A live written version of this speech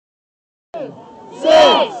7, 6,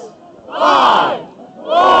 5,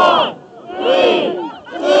 4, 3,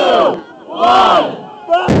 2, 1.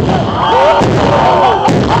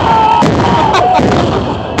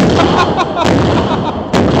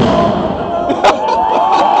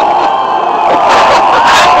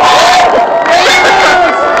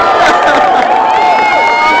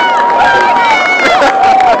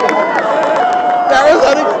 That was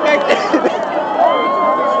unexpected.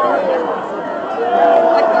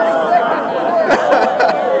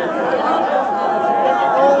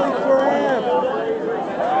 Holy crap.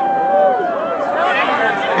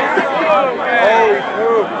 Holy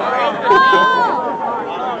poop.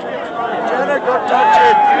 Jenna, go touch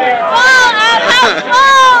it.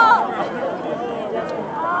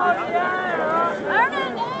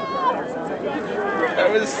 That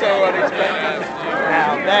was so unexpected.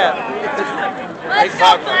 Now that. Let's go,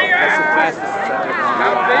 fire! That's the fastest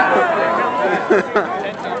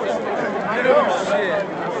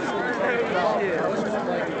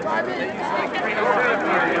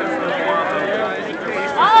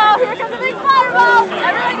Oh, here comes the big fireball!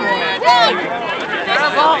 Everyone get ready to dig! This is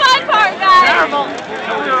the fun part, guys!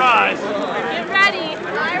 Close your eyes. Get ready!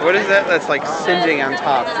 What is that? That's like singeing on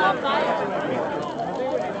top.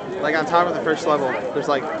 Like on top of the first level, there's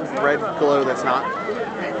like red glow that's not.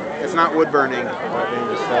 It's not wood burning. That thing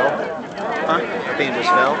just fell? Huh? That thing just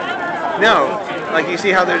fell? No. Like you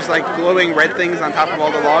see how there's like glowing red things on top of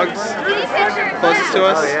all the logs closest to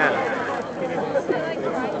us? Oh yeah.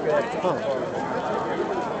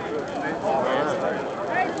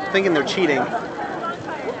 I'm thinking they're cheating.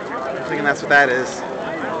 I'm thinking that's what that is.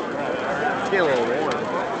 It's getting a little warm.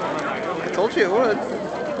 I told you it would.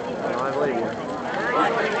 No, I believe you.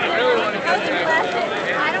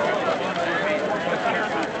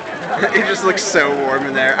 It just looks so warm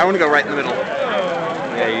in there. I want to go right in the middle.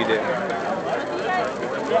 Yeah, you do.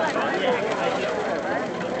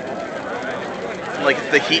 Like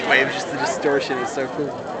the heat wave, just the distortion is so cool.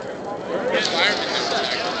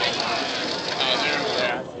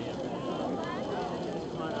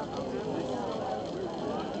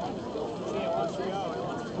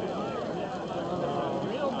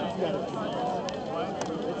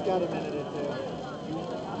 It's got a minute or two.